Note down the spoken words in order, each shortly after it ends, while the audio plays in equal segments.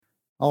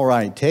All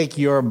right, take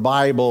your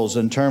Bibles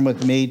and turn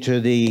with me to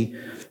the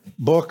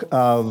book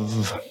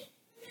of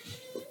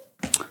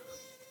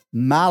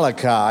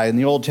Malachi in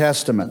the Old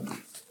Testament.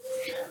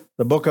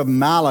 The book of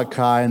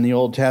Malachi in the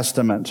Old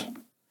Testament.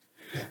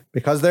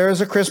 Because there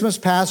is a Christmas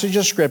passage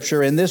of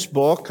Scripture in this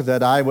book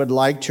that I would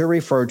like to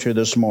refer to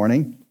this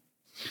morning.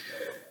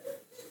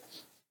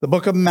 The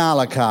book of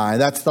Malachi,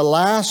 that's the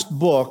last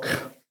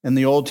book in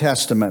the Old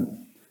Testament.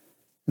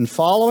 And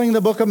following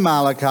the book of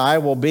Malachi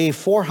will be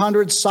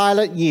 400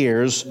 silent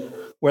years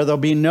where there'll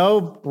be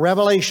no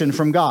revelation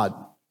from God.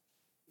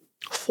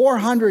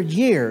 400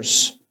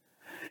 years.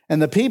 And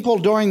the people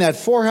during that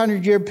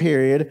 400-year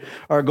period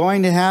are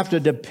going to have to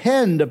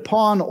depend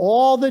upon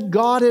all that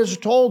God has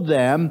told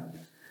them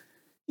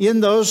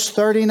in those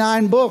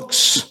 39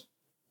 books,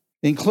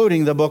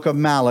 including the book of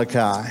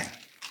Malachi.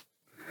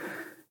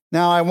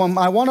 Now, I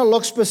want to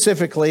look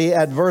specifically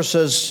at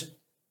verses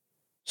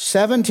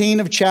 17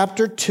 of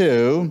chapter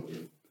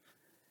 2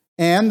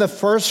 and the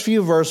first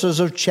few verses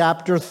of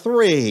chapter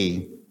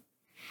 3.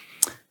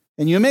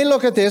 And you may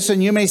look at this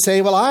and you may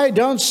say, well, I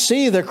don't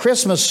see the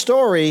Christmas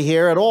story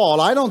here at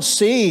all. I don't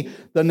see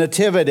the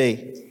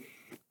nativity.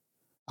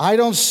 I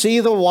don't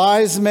see the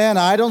wise men.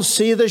 I don't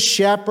see the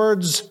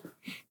shepherds.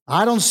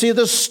 I don't see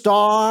the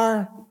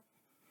star.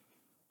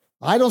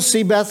 I don't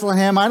see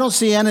Bethlehem. I don't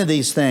see any of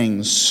these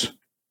things.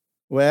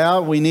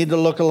 Well, we need to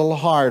look a little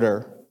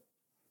harder.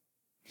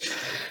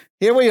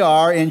 Here we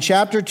are in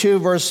chapter 2,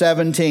 verse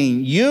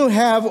 17. You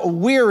have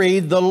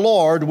wearied the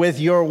Lord with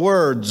your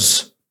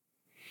words.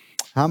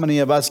 How many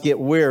of us get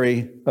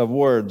weary of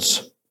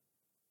words?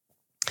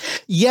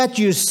 Yet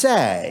you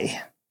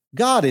say,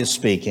 God is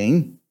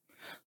speaking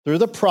through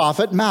the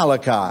prophet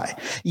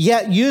Malachi.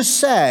 Yet you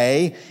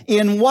say,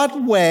 in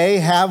what way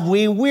have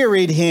we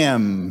wearied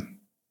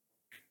him?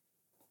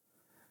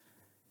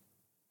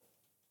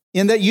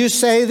 In that you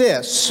say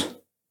this,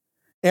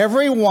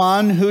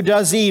 everyone who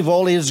does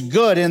evil is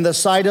good in the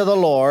sight of the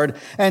Lord,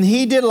 and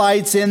he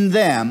delights in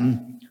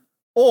them.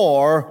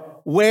 Or,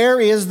 where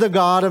is the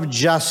God of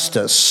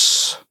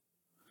justice?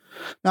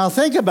 Now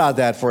think about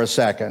that for a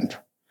second.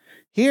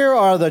 Here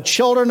are the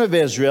children of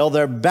Israel.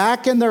 They're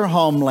back in their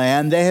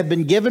homeland. They have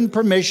been given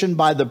permission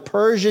by the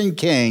Persian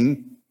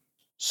king,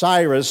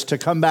 Cyrus, to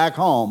come back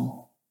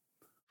home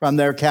from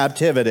their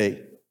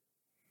captivity.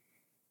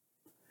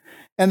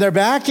 And they're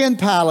back in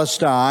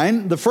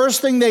Palestine. The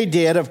first thing they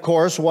did, of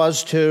course,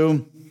 was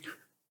to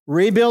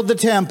rebuild the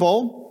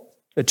temple.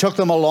 It took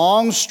them a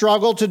long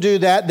struggle to do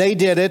that. They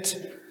did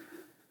it.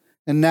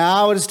 And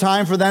now it is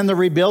time for them to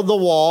rebuild the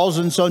walls.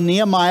 And so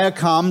Nehemiah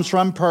comes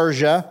from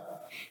Persia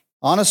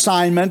on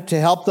assignment to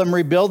help them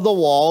rebuild the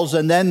walls.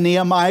 And then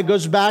Nehemiah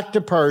goes back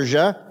to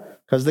Persia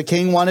because the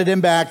king wanted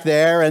him back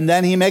there. And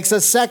then he makes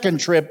a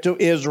second trip to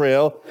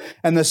Israel.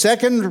 And the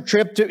second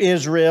trip to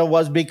Israel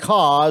was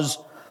because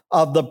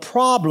of the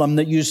problem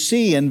that you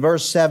see in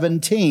verse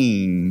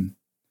 17.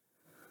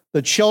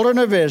 The children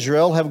of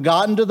Israel have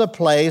gotten to the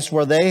place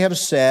where they have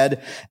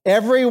said,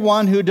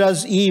 everyone who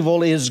does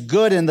evil is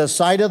good in the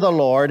sight of the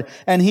Lord,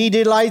 and he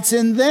delights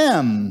in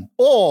them.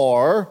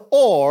 Or,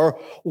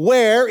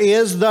 where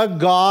is the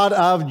God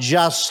of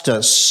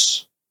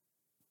justice?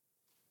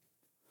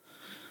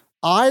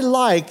 I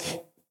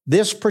like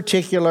this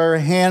particular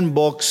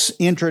handbook's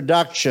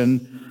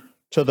introduction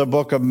to the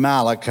book of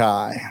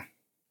Malachi.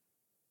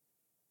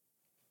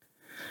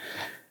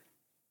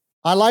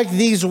 I like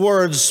these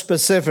words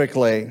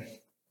specifically.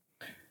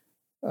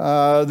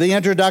 The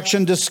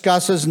introduction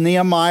discusses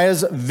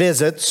Nehemiah's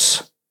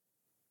visits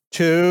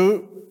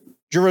to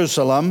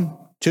Jerusalem,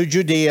 to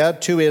Judea,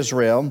 to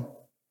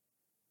Israel.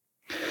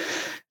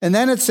 And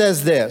then it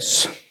says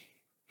this.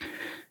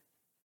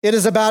 It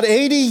is about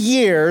 80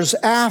 years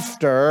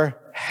after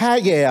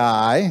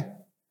Haggai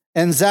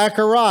and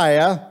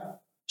Zechariah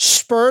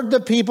spurred the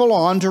people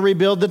on to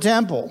rebuild the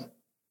temple.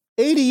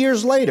 80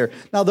 years later.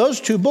 Now,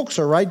 those two books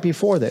are right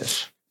before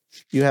this.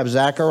 You have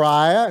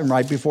Zechariah, and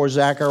right before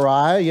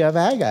Zechariah, you have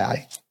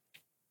Haggai.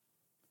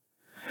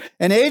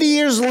 And 80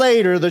 years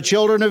later, the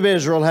children of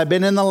Israel have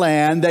been in the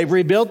land. They've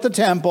rebuilt the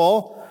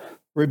temple,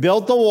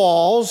 rebuilt the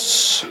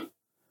walls,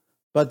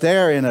 but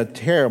they're in a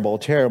terrible,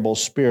 terrible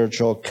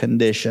spiritual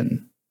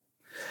condition.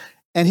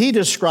 And he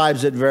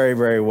describes it very,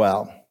 very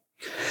well.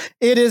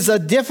 It is a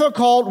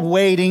difficult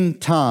waiting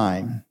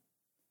time,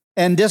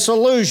 and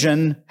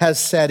disillusion has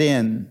set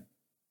in.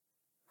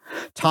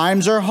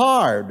 Times are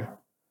hard.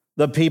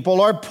 The people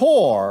are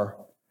poor,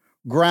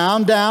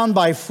 ground down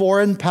by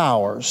foreign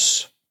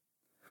powers.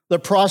 The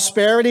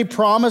prosperity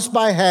promised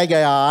by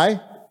Haggai,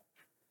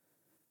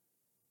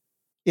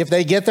 if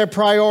they get their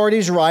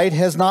priorities right,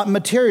 has not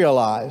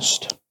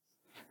materialized.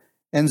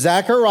 And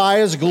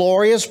Zechariah's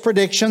glorious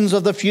predictions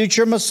of the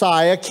future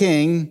Messiah,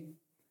 King,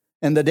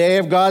 and the day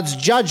of God's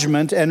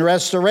judgment and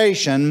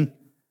restoration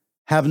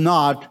have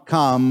not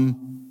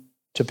come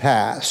to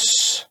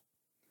pass.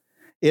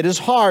 It is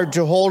hard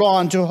to hold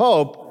on to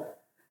hope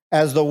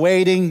as the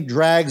waiting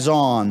drags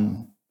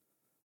on.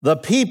 The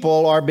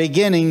people are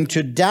beginning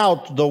to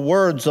doubt the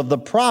words of the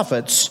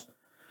prophets,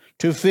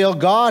 to feel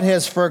God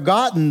has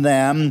forgotten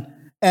them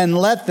and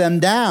let them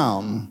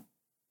down.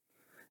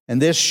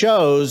 And this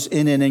shows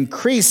in an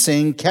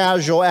increasing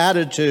casual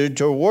attitude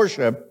to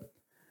worship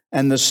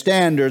and the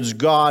standards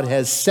God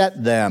has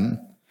set them.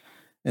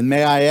 And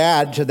may I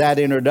add to that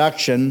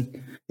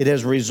introduction, it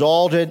has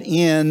resulted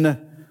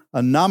in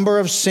a number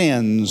of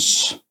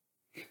sins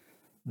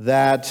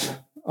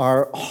that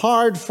are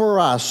hard for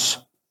us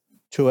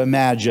to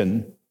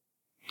imagine.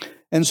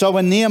 And so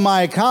when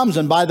Nehemiah comes,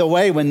 and by the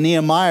way, when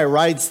Nehemiah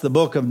writes the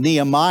book of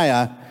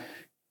Nehemiah,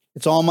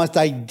 it's almost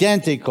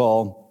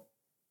identical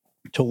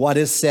to what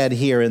is said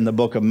here in the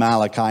book of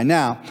Malachi.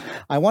 Now,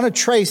 I want to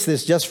trace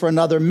this just for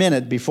another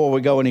minute before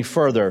we go any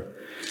further,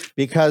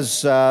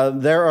 because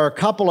there are a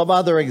couple of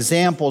other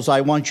examples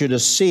I want you to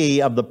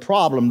see of the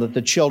problem that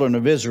the children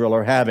of Israel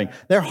are having.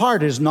 Their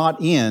heart is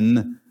not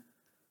in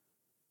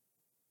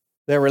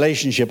their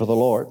relationship with the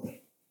Lord.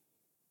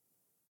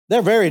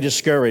 They're very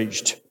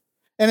discouraged.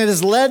 And it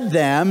has led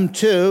them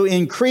to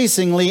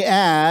increasingly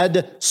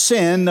add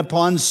sin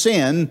upon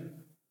sin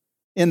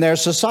in their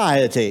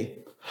society.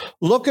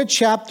 Look at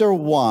chapter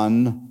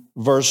 1,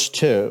 verse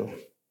 2.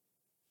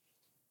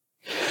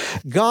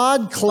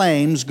 God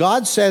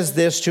says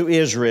this to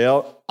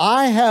Israel,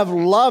 I have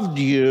loved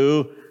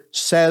you,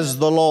 says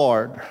the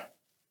Lord.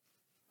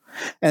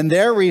 And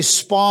their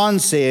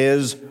response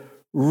is,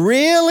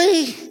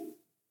 really?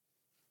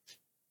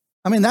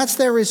 I mean, that's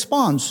their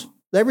response.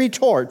 They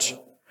retort,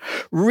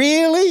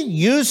 really?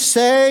 You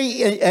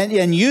say,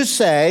 and you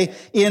say,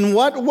 in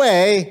what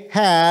way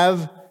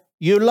have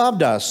you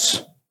loved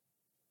us?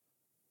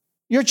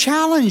 You're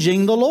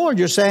challenging the Lord.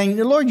 You're saying,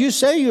 Lord, you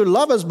say you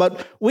love us,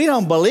 but we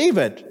don't believe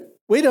it.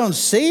 We don't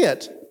see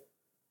it.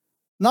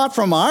 Not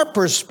from our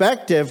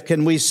perspective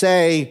can we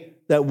say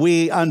that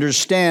we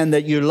understand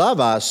that you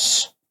love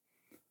us.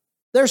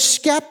 They're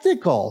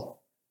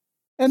skeptical,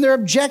 and they're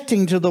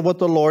objecting to what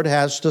the Lord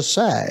has to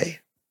say.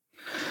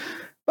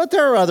 But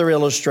there are other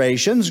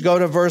illustrations. Go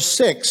to verse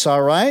 6,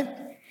 all right?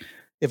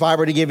 If I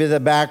were to give you the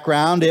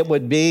background, it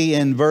would be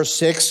in verse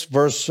 6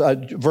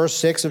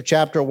 of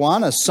chapter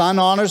 1, a son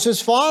honors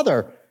his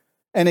father,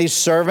 and a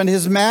servant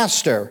his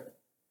master.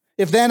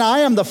 If then I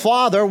am the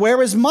father,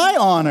 where is my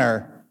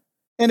honor?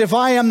 And if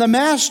I am the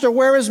master,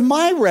 where is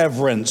my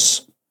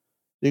reverence?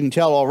 You can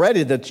tell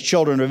already that the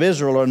children of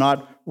Israel are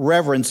not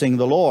reverencing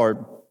the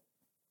Lord.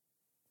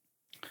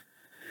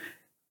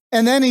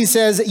 And then he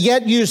says,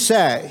 yet you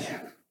say,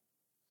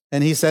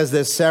 and he says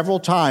this several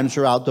times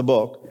throughout the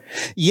book,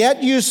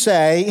 yet you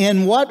say,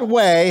 in what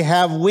way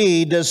have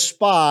we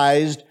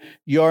despised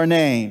your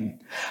name?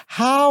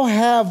 How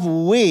have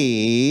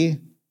we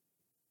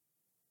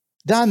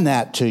done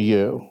that to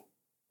you?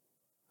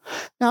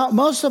 Now,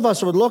 most of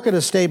us would look at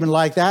a statement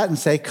like that and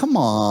say, come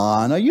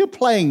on, are you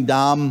playing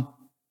dumb?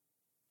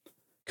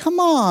 Come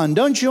on,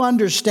 don't you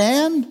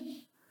understand?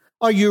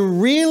 Are you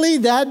really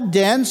that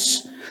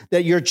dense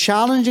that you're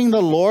challenging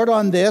the Lord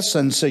on this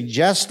and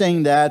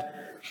suggesting that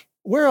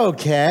we're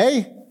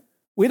okay?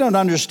 We don't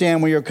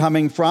understand where you're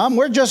coming from.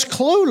 We're just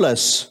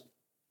clueless.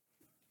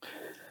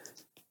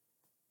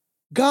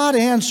 God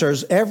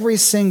answers every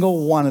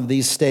single one of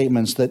these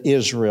statements that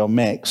Israel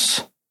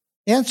makes.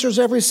 Answers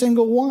every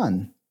single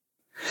one.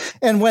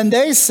 And when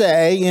they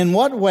say, in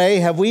what way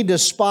have we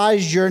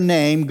despised your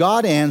name?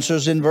 God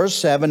answers in verse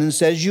 7 and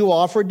says, you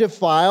offer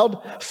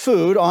defiled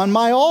food on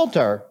my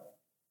altar.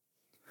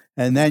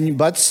 And then,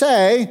 but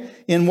say,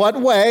 in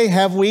what way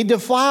have we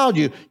defiled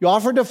you? You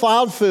offer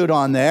defiled food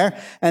on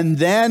there, and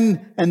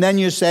then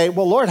you say,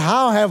 well, Lord,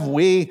 how have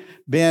we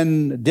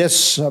been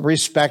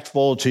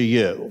disrespectful to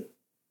you?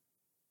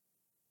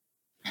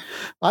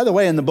 By the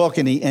way, in the book,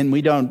 and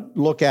we don't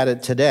look at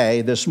it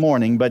today, this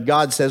morning, but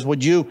God says,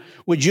 would you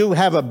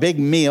have a big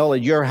meal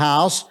at your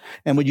house,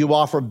 and would you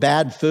offer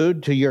bad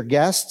food to your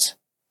guests?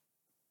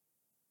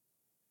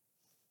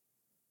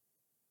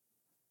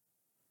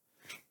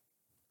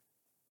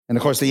 And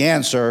of course, the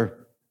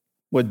answer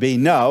would be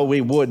no, we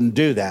wouldn't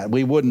do that.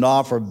 We wouldn't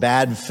offer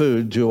bad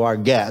food to our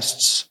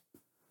guests.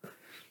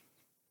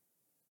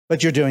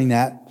 But you're doing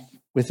that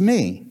with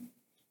me.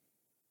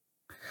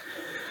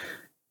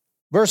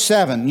 Verse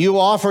 7, you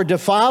offer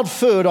defiled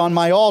food on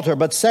my altar,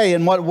 but say,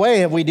 in what way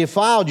have we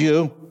defiled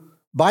you?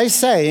 By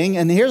saying,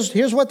 and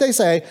here's what they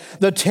say,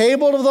 the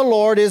table of the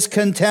Lord is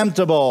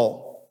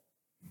contemptible.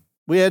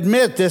 We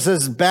admit this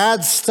is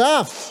bad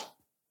stuff.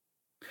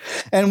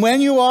 And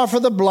when you offer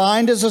the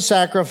blind as a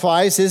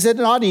sacrifice, is it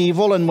not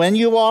evil? And when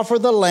you offer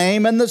the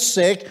lame and the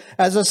sick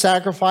as a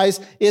sacrifice,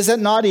 is it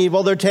not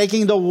evil? They're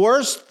taking the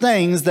worst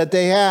things that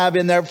they have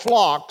in their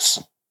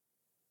flocks,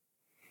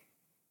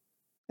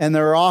 and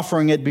they're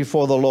offering it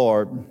before the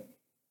Lord.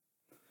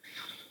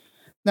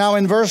 Now,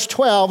 in verse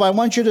 12, I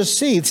want you to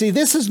see,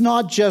 this is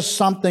not just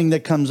something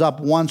that comes up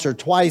once or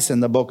twice in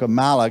the book of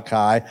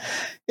Malachi.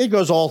 It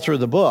goes all through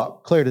the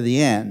book, clear to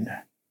the end.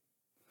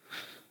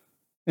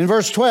 In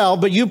verse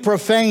 12, but you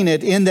profane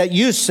it in that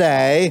you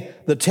say,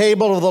 the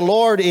table of the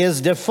Lord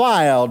is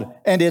defiled,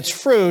 and its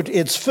fruit,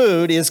 its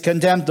food, is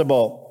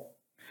contemptible.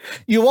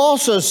 You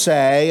also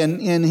say,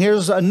 and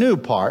here's a new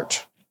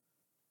part,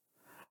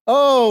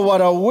 oh,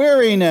 what a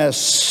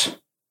weariness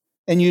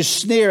and you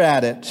sneer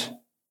at it,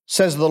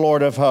 says the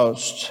Lord of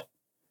hosts.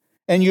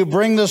 And you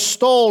bring the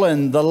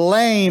stolen, the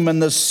lame,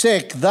 and the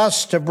sick,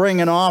 thus to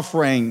bring an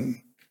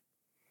offering.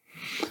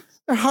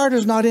 Their heart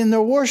is not in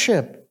their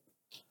worship.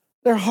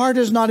 Their heart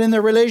is not in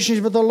their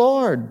relationship with the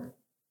Lord.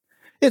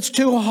 It's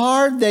too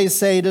hard, they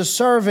say, to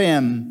serve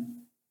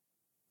Him.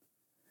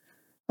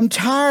 I'm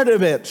tired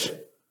of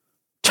it.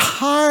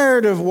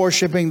 Tired of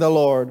worshiping the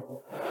Lord.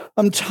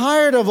 I'm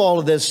tired of all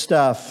of this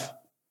stuff.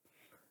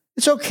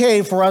 It's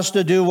okay for us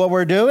to do what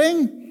we're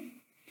doing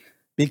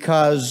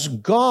because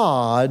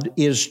God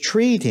is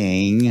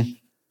treating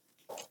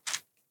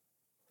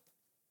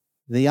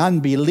the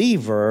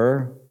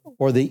unbeliever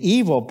or the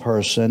evil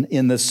person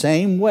in the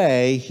same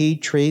way He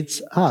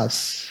treats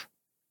us.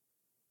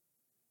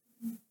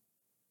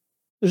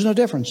 There's no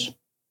difference.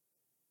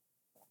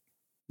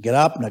 Get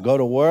up and I go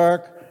to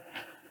work,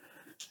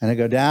 and I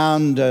go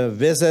down to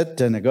visit,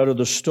 and I go to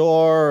the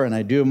store, and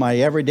I do my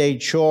everyday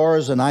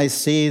chores, and I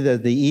see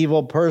that the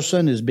evil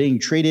person is being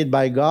treated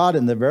by God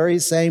in the very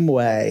same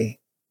way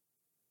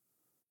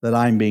that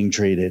I'm being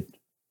treated.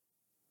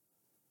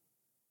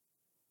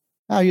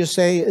 Now you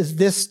say, is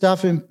this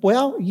stuff,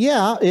 well,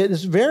 yeah, it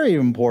is very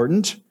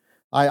important.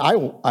 I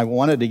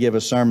wanted to give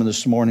a sermon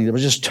this morning that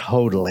was just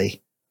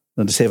totally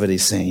the nativity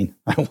scene.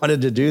 I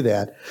wanted to do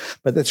that.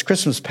 But this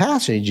Christmas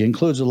passage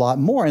includes a lot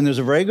more, and there's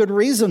a very good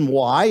reason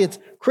why it's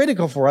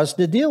critical for us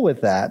to deal with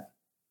that.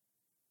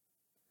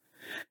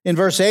 In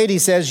verse 8, he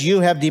says, you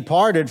have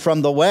departed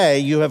from the way,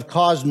 you have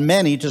caused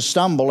many to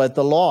stumble at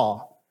the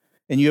law,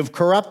 and you have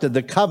corrupted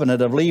the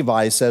covenant of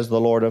Levi, says the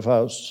Lord of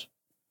hosts.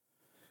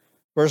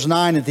 Verse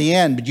 9 at the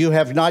end, but you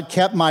have not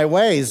kept my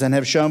ways and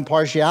have shown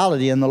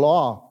partiality in the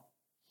law.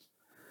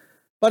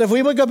 But if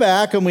we would go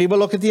back and we would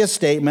look at the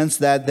statements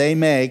that they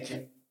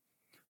make,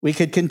 we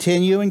could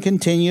continue and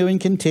continue and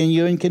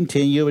continue and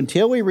continue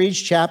until we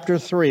reach chapter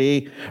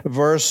 3,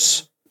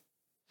 verse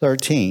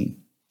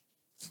 13,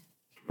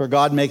 where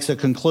God makes a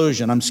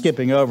conclusion. I'm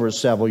skipping over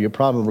several. You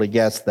probably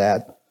guessed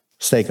that for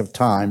sake of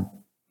time.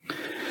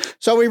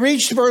 So we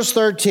reached verse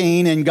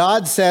 13, and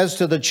God says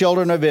to the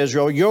children of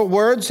Israel, your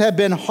words have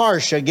been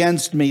harsh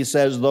against me,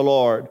 says the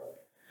Lord.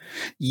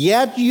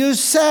 Yet you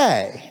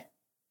say,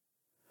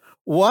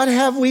 what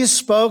have we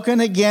spoken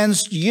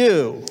against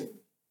you?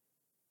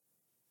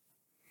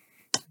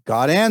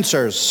 God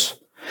answers,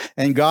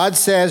 and God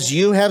says,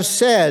 you have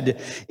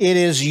said, it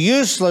is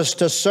useless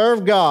to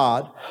serve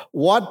God.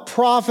 What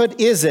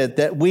profit is it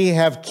that we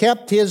have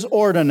kept His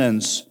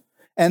ordinance,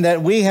 and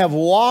that we have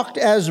walked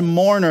as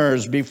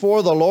mourners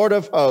before the Lord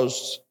of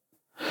hosts?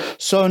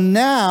 So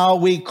now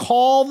we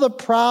call the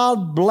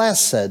proud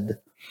blessed,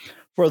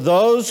 for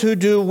those who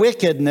do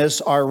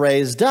wickedness are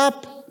raised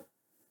up.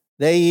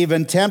 They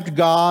even tempt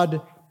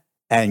God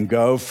and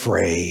go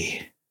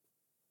free.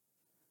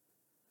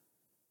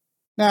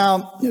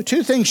 Now,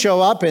 two things show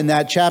up in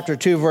that chapter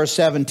 2, verse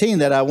 17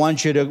 that I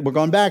want you to, we're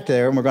going back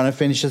there and we're going to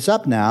finish this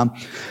up now.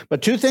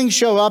 But two things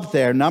show up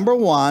there. Number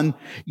one,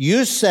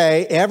 you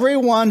say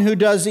everyone who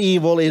does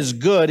evil is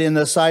good in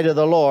the sight of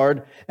the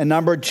Lord. And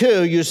number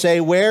two, you say,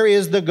 where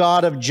is the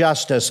God of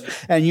justice?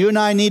 And you and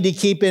I need to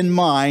keep in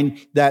mind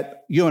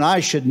that you and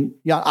I shouldn't,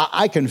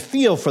 I can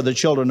feel for the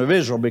children of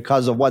Israel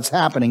because of what's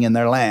happening in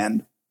their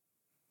land,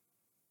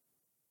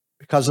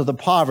 because of the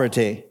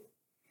poverty,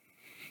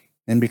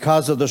 and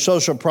because of the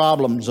social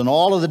problems and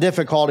all of the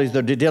difficulties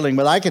they're dealing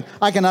with. I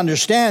can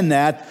understand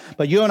that,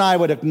 but you and I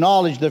would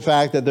acknowledge the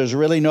fact that there's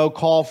really no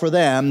call for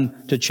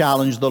them to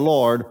challenge the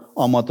Lord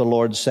on what the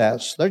Lord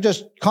says. They're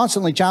just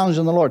constantly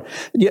challenging the Lord.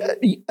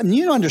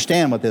 You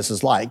understand what this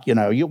is like.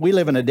 We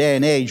live in a day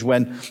and age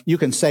when you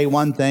can say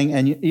one thing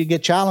and you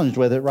get challenged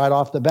with it right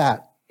off the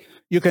bat.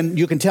 You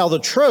can tell the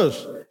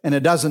truth and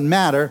it doesn't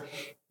matter.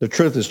 The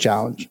truth is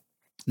challenged.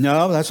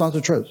 No, that's not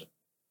the truth.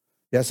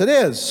 Yes, it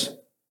is.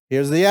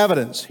 Here's the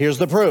evidence. Here's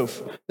the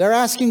proof. They're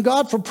asking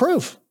God for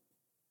proof.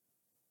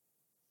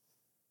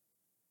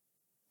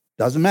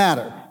 Doesn't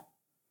matter.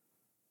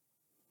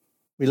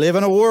 We live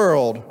in a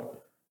world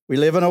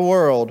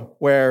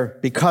where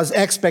because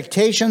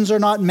expectations are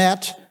not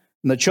met,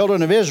 and the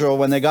children of Israel,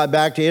 when they got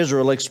back to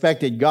Israel,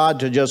 expected God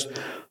to just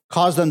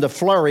cause them to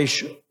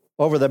flourish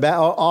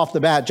off the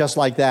bat just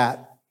like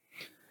that.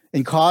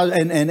 And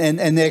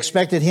they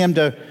expected Him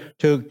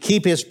to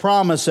keep His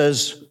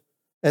promises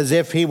as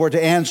if He were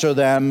to answer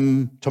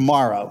them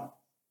tomorrow.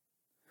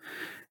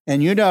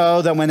 And you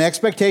know that when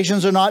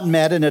expectations are not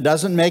met, and it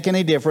doesn't make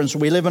any difference,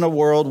 we live in a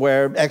world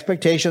where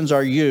expectations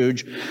are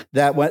huge,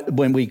 that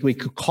when we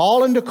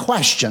call into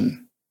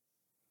question,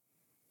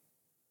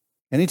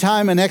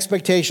 anytime an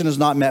expectation is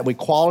not met, we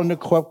call into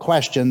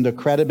question the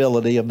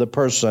credibility of the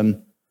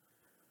person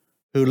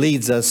who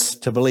leads us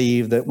to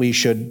believe that we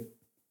should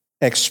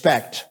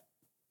expect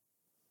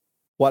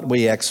what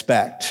we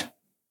expect.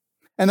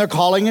 And they're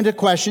calling into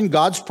question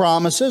God's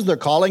promises. They're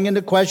calling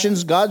into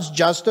questions God's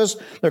justice.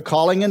 They're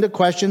calling into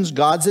questions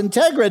God's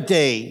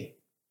integrity.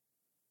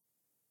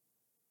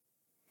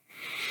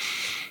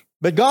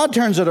 But God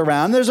turns it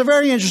around. There's a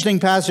very interesting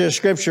passage of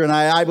Scripture, and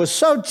I was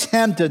so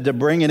tempted to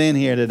bring it in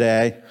here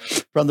today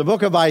from the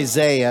book of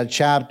Isaiah,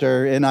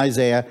 chapter in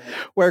Isaiah,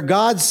 where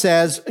God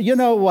says, you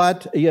know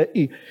what?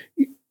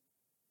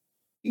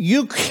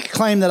 You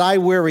claim that I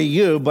weary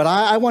you, but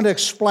I want to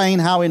explain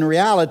how in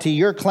reality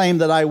your claim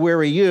that I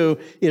weary you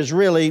is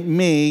really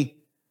me,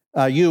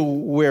 you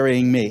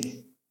wearying me.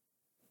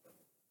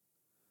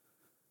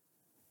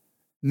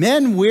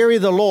 Men weary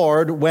the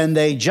Lord when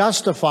they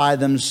justify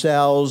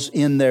themselves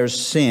in their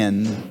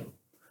sin,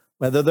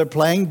 whether they're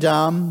playing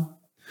dumb,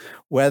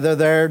 whether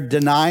they're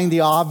denying the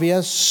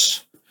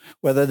obvious,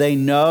 whether they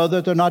know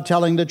that they're not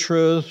telling the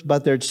truth,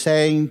 but they're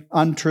saying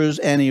untruths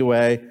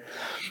anyway.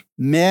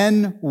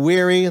 Men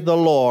weary the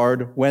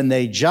Lord when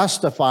they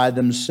justify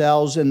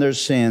themselves in their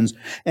sins.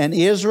 And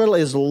Israel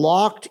is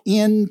locked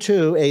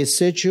into a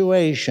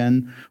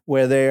situation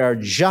where they are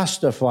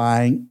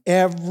justifying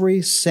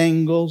every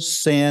single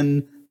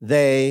sin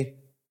they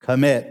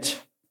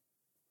commit.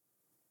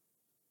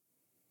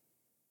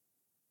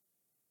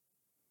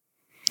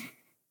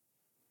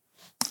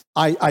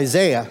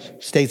 Isaiah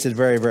states it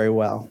very, very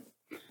well.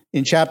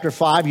 In chapter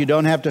 5, you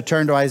don't have to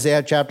turn to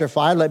Isaiah chapter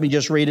 5. Let me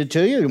just read it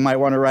to you. You might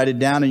want to write it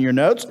down in your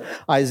notes.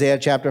 Isaiah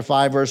chapter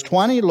 5, verse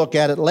 20. Look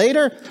at it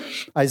later.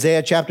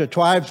 Isaiah chapter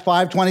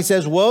 5:20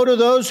 says, "Woe to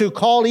those who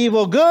call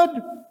evil good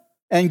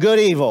and good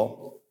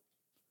evil,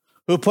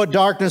 who put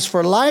darkness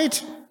for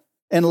light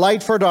and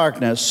light for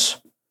darkness,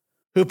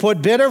 who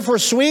put bitter for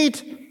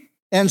sweet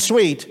and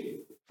sweet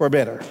for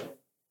bitter."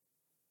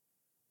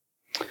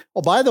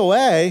 Oh, by the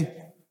way,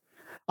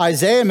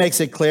 Isaiah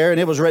makes it clear, and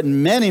it was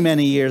written many,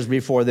 many years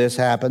before this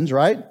happens,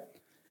 right?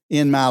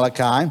 In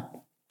Malachi.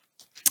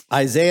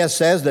 Isaiah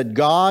says that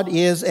God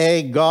is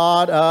a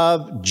God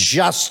of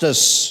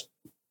justice.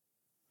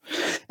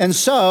 And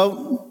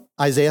so,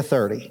 Isaiah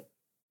 30.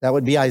 That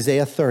would be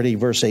Isaiah 30,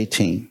 verse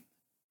 18.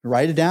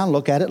 Write it down,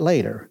 look at it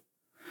later.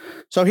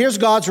 So here's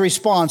God's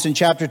response in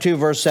chapter 2,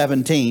 verse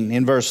 17,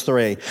 in verse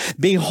 3.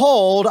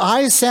 "Behold,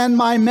 I send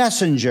my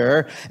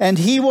messenger, and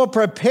he will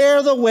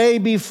prepare the way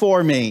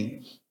before me.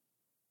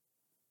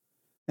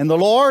 And the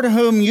Lord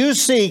whom you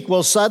seek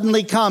will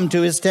suddenly come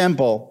to his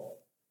temple,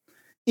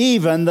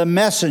 even the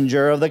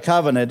messenger of the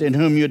covenant in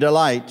whom you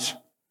delight.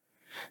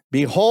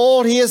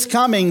 Behold, he is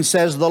coming,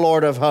 says the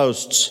Lord of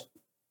hosts.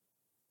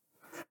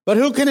 But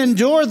who can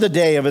endure the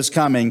day of his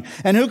coming?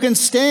 And who can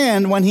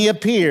stand when he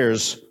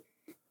appears?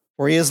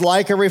 For he is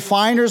like a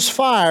refiner's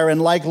fire and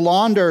like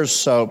launderer's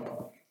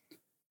soap.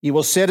 He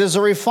will sit as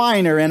a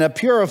refiner and a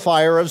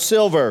purifier of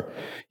silver.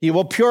 He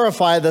will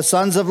purify the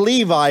sons of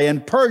Levi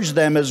and purge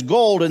them as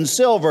gold and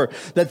silver,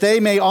 that they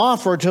may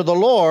offer to the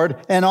Lord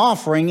an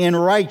offering in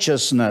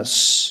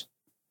righteousness."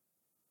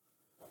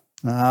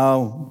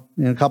 Now,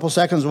 in a couple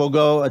seconds, we'll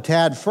go a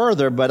tad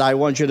further, but I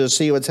want you to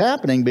see what's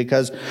happening,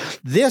 because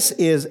this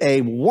is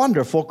a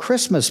wonderful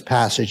Christmas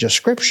passage of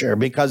Scripture,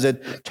 because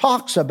it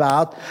talks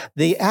about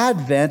the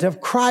advent of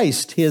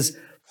Christ, his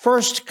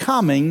first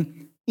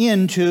coming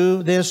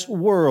into this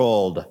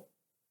world.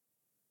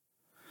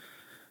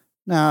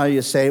 Now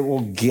you say,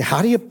 well,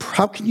 how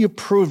can you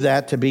prove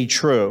that to be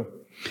true?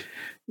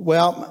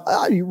 Well,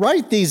 you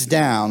write these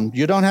down.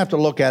 You don't have to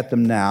look at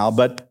them now,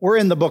 but we're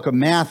in the book of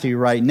Matthew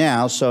right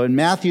now. So in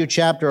Matthew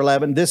chapter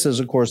 11, this is,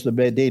 of course, the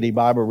daily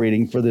Bible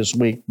reading for this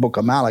week, book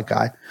of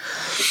Malachi.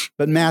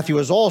 But Matthew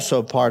is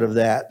also part of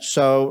that.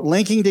 So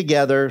linking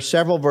together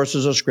several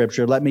verses of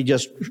Scripture, let me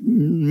just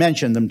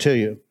mention them to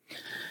you.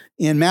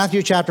 In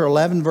Matthew chapter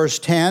 11, verse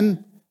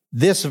 10,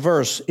 this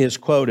verse is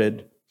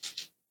quoted,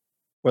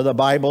 where the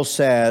Bible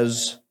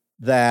says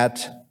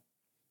that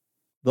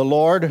the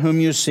Lord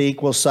whom you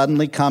seek will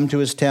suddenly come to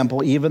his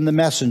temple, even the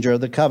messenger of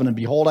the covenant.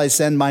 Behold, I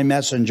send my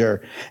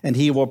messenger, and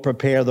he will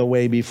prepare the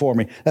way before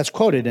me. That's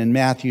quoted in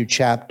Matthew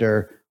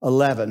chapter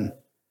 11,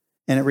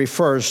 and it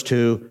refers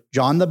to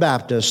John the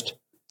Baptist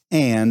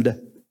and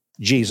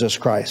Jesus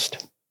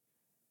Christ.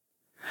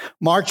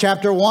 Mark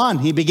chapter 1,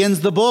 he begins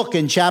the book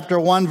in chapter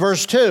 1,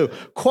 verse 2,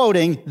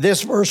 quoting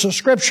this verse of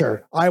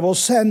Scripture. "I will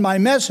send my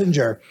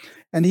messenger,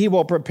 and he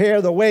will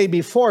prepare the way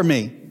before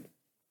me."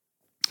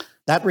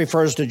 That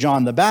refers to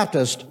John the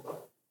Baptist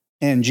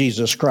and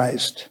Jesus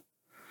Christ.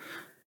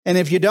 And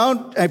if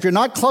you're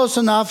not close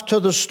enough to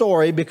the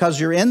story because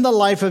you're in the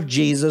life of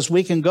Jesus,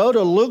 we can go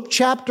to Luke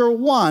chapter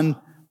 1,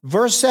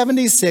 verse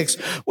 76,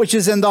 which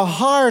is in the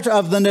heart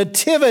of the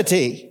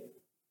nativity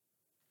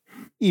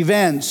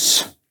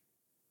events,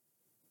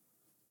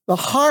 the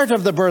heart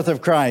of the birth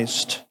of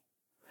Christ.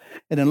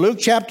 And in Luke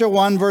chapter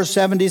 1, verse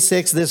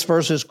 76, this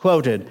verse is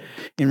quoted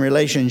in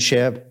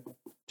relationship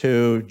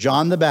to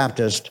John the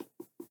Baptist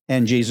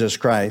and Jesus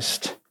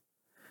Christ.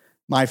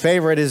 My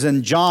favorite is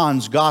in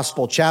John's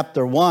Gospel,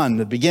 chapter 1,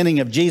 the beginning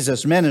of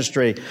Jesus'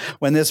 ministry,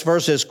 when this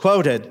verse is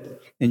quoted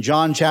in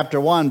John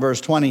chapter 1, verse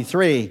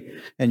 23.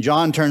 And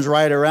John turns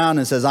right around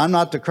and says, "I'm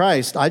not the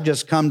Christ. I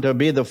just come to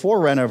be the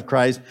forerunner of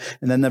Christ."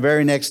 And then the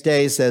very next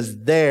day says,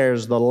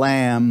 "There's the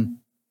Lamb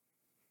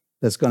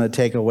that's going to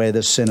take away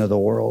the sin of the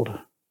world."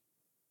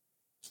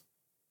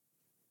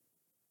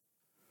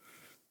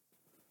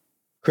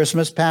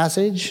 Christmas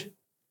passage,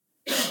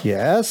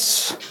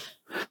 Yes.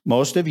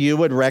 Most of you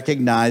would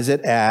recognize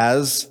it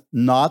as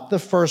not the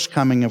first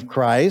coming of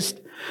Christ,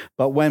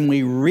 but when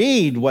we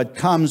read what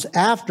comes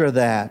after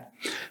that,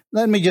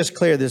 let me just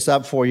clear this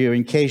up for you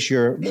in case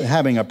you're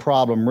having a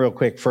problem real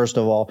quick. First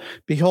of all,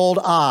 behold,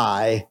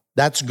 I,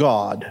 that's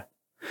God,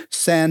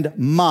 send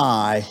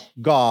my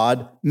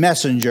God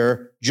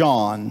messenger,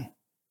 John.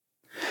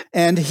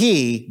 And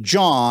he,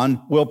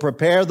 John, will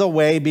prepare the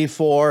way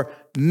before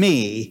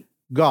me,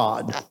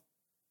 God.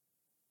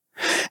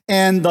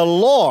 And the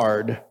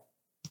Lord,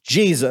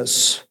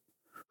 Jesus,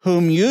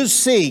 whom you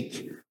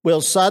seek,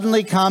 will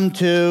suddenly come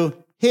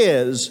to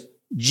his,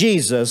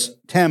 Jesus,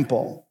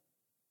 temple.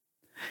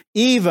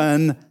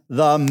 Even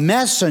the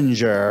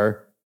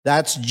messenger,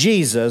 that's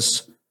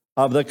Jesus,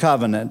 of the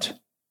covenant,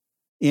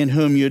 in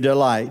whom you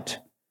delight.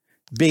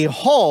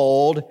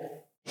 Behold,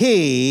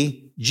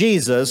 he,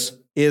 Jesus,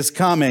 is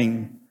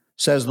coming,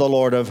 says the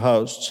Lord of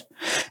hosts.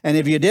 And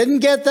if you didn't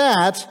get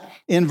that,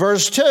 in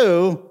verse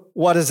 2,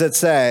 what does it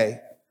say?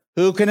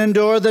 Who can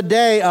endure the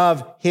day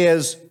of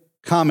his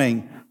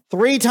coming?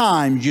 3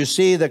 times you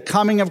see the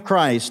coming of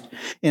Christ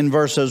in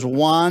verses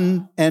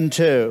 1 and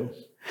 2.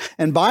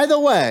 And by the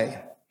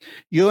way,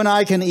 you and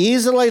I can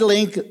easily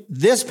link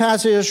this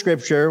passage of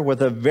Scripture with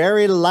the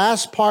very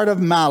last part of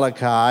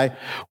Malachi,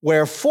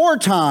 where 4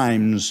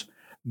 times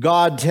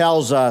God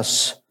tells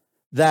us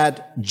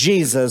that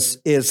Jesus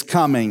is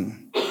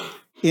coming.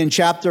 In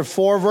chapter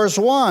 4, verse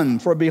 1,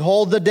 for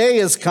behold, the day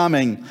is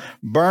coming,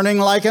 burning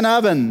like an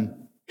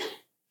oven.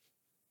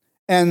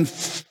 And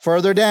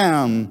further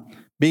down,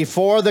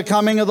 before the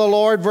coming of the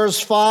Lord,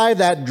 verse 5,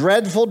 that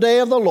dreadful day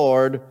of the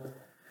Lord.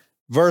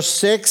 Verse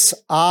 6,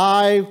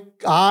 I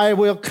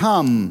will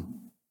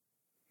come,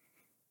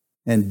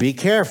 and be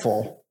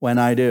careful when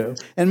I do.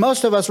 And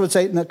most of us would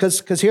say,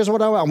 because here's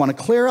what I want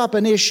to clear up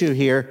an issue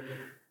here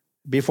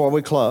before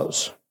we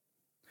close.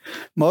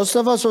 Most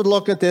of us would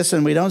look at this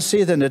and we don't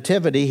see the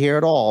nativity here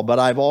at all, but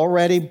I've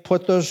already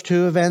put those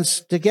 2 events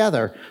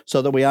together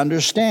so that we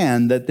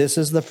understand that this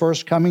is the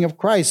first coming of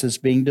Christ that's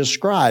being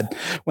described.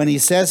 When he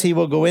says he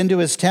will go into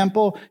his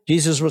temple,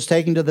 Jesus was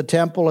taken to the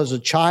temple as a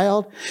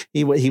child.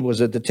 He was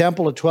at the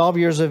temple at 12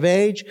 years of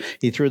age.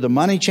 He threw the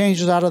money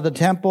changers out of the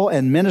temple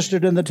and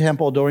ministered in the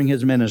temple during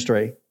his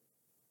ministry.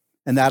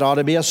 And that ought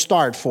to be a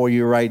start for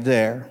you right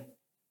there.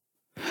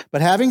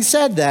 But having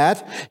said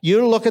that,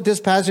 you look at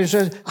this passage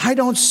and say, I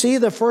don't see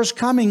the first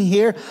coming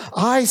here.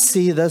 I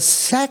see the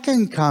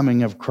second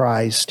coming of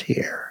Christ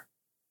here.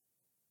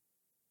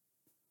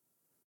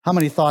 How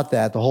many thought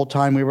that the whole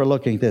time we were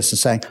looking at this and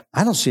saying,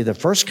 I don't see the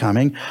first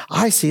coming.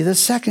 I see the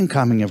second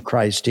coming of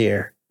Christ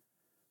here.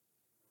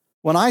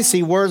 When I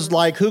see words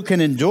like, who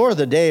can endure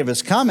the day of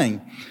his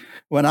coming?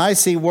 When I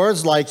see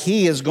words like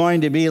he is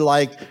going to be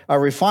like a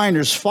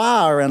refiner's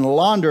fire and a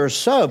launderer's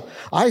soap,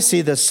 I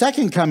see the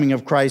second coming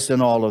of Christ in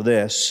all of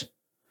this.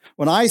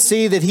 When I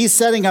see that he's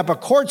setting up a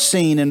court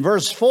scene in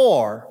verse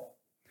 4,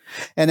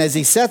 and as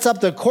he sets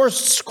up the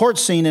court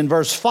scene in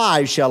verse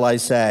 5, shall I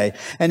say,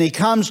 and he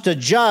comes to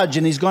judge,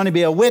 and he's going to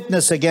be a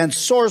witness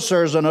against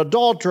sorcerers and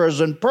adulterers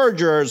and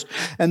perjurers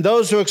and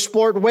those who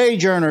exploit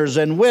wage earners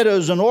and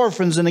widows and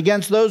orphans and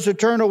against those who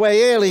turn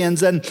away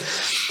aliens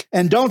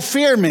and don't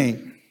fear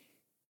me.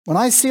 When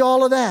I see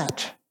all of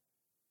that,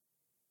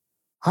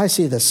 I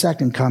see the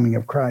second coming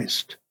of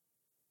Christ.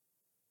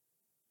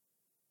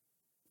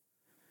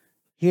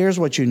 Here's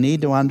what you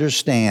need to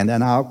understand,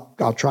 and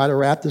I'll try to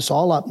wrap this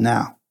all up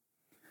now.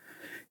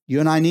 You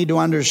and I need to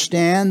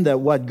understand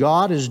that what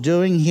God is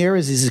doing here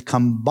is he's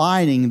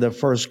combining the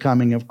first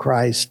coming of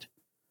Christ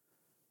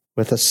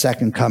with the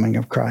second coming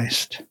of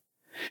Christ.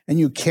 And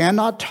you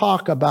cannot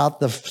talk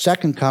about the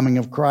second coming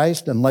of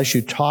Christ unless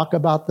you talk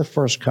about the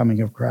first coming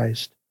of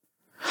Christ.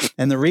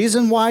 And the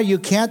reason why you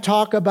can't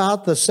talk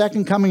about the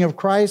second coming of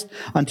Christ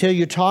until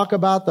you talk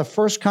about the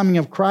first coming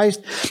of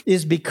Christ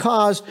is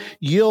because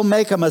you'll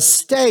make a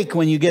mistake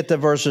when you get to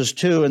verses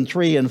 2 and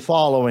 3 and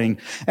following.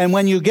 And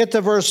when you get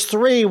to verse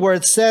 3 where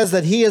it says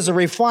that he is a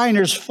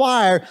refiner's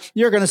fire,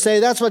 you're going to say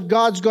that's what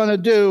God's going to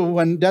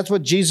do, that's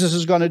what Jesus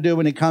is going to do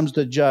when he comes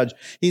to judge.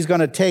 He's going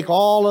to take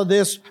all of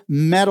this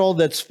metal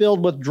that's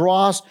filled with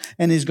dross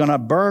and he's going to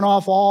burn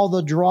off all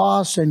the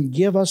dross and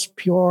give us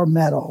pure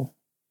metal.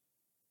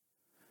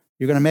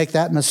 You're going to make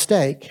that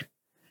mistake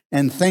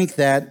and think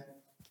that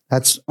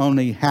that's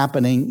only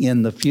happening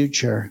in the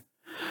future,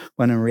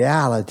 when in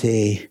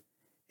reality,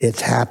 it's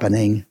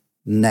happening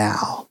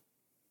now.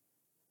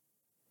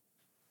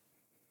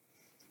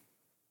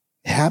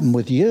 It happened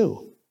with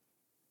you.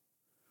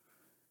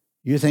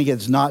 You think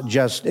it's not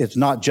just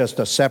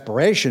a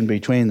separation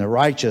between the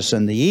righteous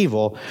and the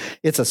evil.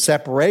 It's a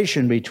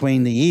separation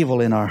between the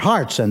evil in our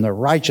hearts and the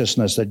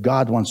righteousness that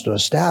God wants to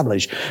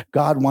establish.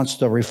 God wants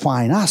to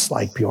refine us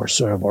like pure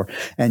silver.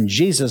 And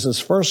Jesus'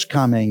 first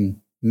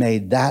coming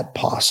made that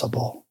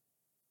possible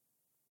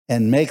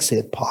and makes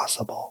it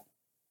possible.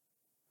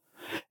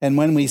 And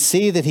when we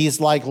see that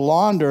he's like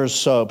launderer's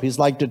soap, he's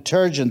like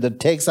detergent that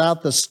takes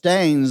out the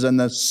stains and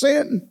the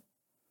sin,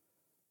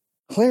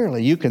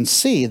 clearly you can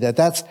see that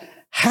that's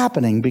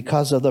happening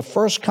because of the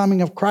first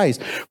coming of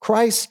Christ.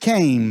 Christ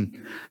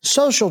came.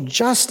 Social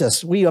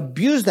justice, we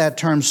abuse that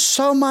term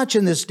so much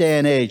in this day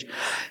and age.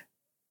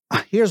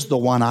 Here's the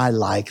one I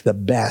like the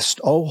best.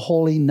 O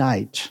holy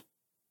night.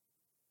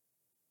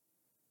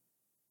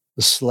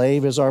 The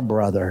slave is our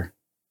brother,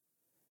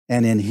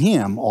 and in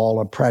him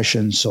all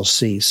oppression shall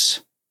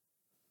cease.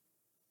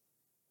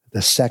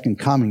 The second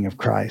coming of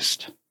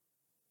Christ.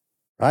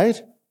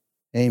 Right?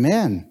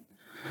 Amen.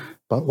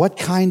 But what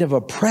kind of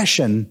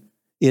oppression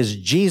is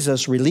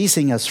Jesus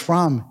releasing us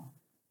from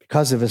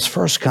because of his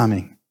first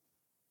coming?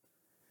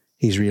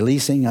 He's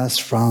releasing us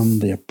from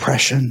the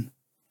oppression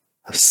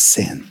of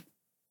sin.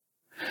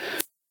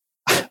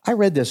 I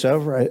read this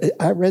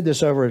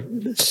over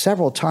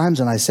several times,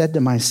 and I said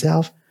to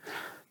myself,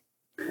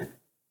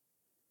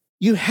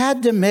 you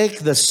had to make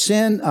the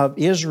sin of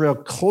Israel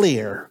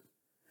clear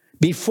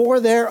before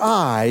their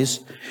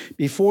eyes,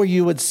 before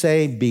you would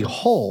say,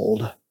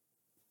 behold,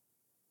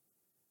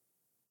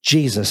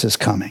 Jesus is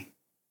coming.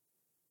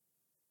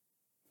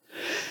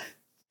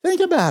 Think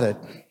about it.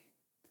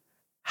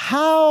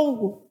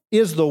 How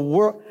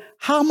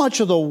much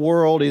of the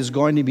world is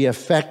going to be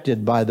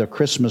affected by the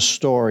Christmas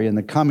story and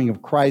the coming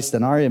of Christ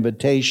and our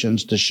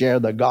invitations to share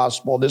the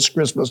gospel this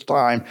Christmas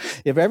time?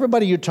 If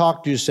everybody you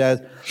talk to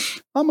says,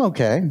 I'm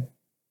okay.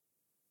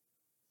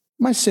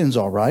 My sin's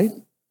all right.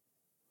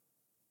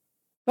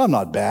 I'm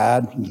not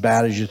as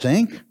bad as you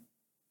think.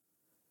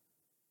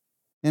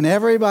 And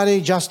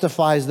everybody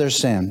justifies their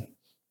sin.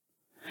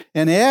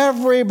 And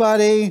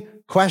everybody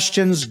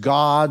questions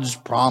God's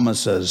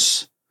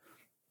promises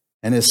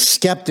and is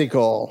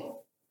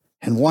skeptical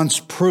and wants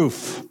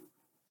proof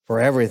for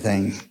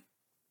everything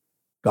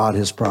God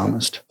has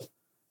promised.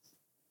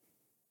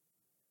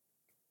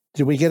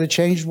 Did we get a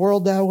changed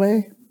world that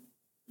way?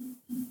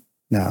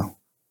 No.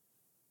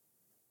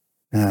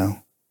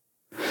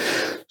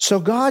 So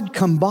God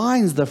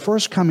combines the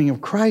first coming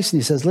of Christ,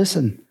 and he says,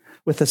 listen,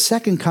 with the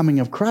second coming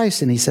of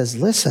Christ, and he says,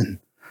 listen,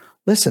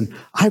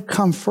 I've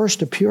come first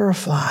to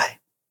purify,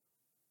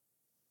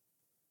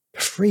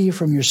 to free you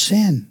from your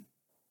sin.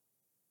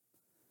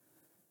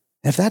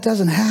 If that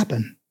doesn't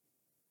happen,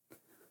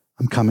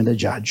 I'm coming to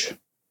judge.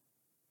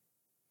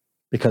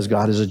 Because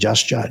God is a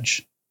just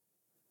judge.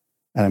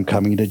 And I'm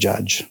coming to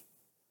judge.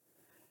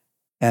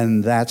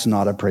 And that's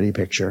not a pretty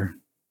picture.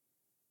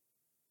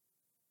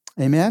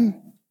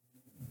 Amen?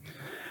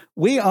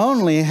 We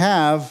only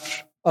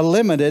have a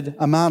limited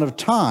amount of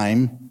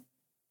time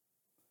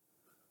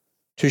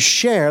to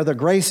share the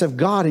grace of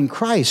God in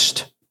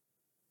Christ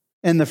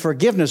and the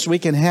forgiveness we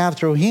can have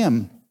through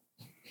him.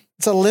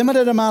 It's a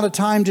limited amount of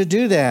time to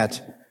do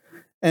that.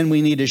 And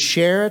we need to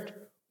share it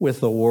with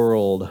the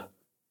world.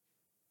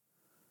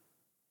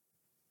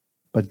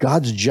 But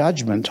God's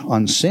judgment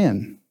on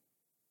sin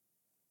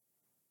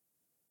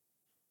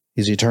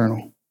is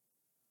eternal.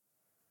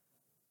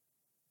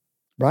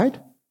 Right?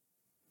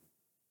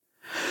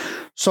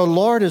 So,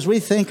 Lord, as we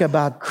think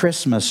about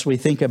Christmas, we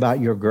think about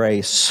your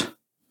grace.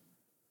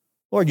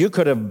 Lord, you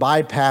could have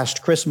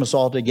bypassed Christmas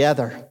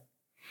altogether.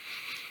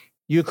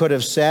 You could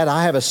have said,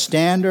 I have a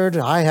standard,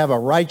 I have a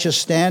righteous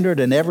standard,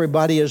 and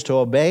everybody is to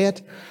obey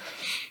it.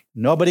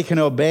 Nobody can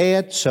obey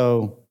it,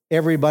 so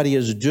everybody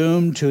is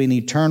doomed to an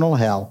eternal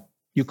hell.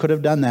 You could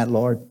have done that,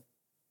 Lord.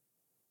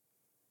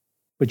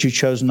 But you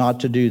chose not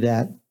to do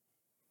that.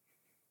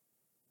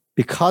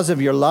 Because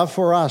of your love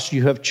for us,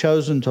 you have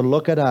chosen to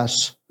look at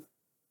us,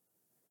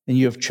 and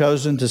you have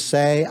chosen to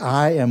say,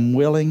 I am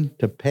willing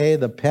to pay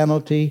the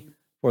penalty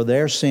for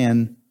their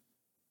sin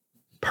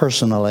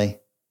personally.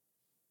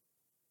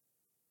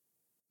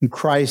 In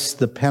Christ,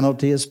 the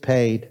penalty is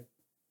paid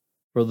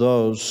for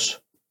those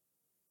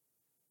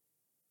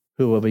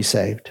who will be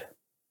saved.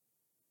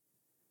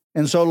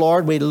 And so,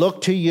 Lord, we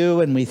look to you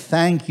and we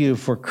thank you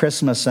for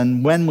Christmas.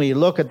 And when we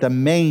look at the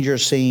manger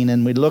scene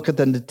and we look at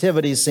the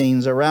nativity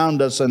scenes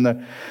around us and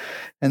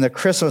the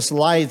Christmas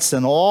lights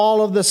and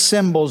all of the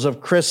symbols of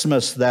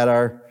Christmas that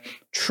are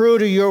true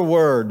to your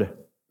word,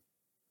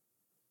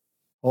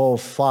 oh,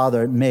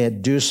 Father, may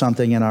it do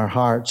something in our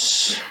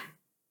hearts.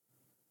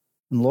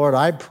 And Lord,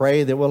 I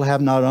pray that we'll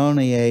have not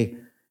only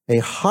a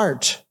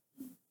heart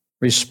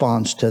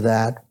response to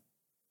that,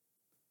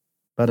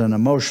 but an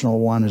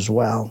emotional one as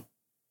well.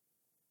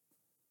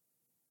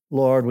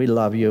 Lord, we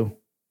love you.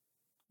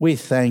 We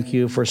thank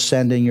you for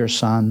sending your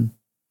Son.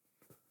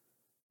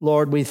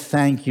 Lord, we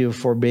thank you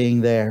for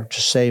being there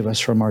to save us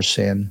from our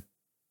sin.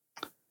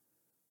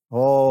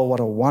 Oh,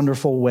 what a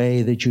wonderful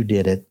way that you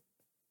did it,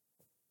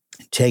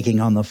 taking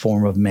on the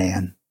form of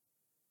man,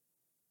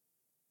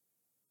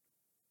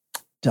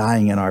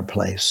 dying in our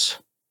place.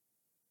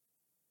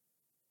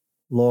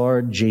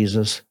 Lord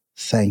Jesus,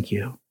 thank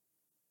you.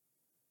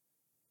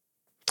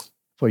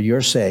 For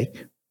your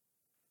sake,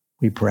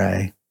 we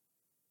pray.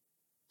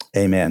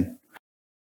 Amen.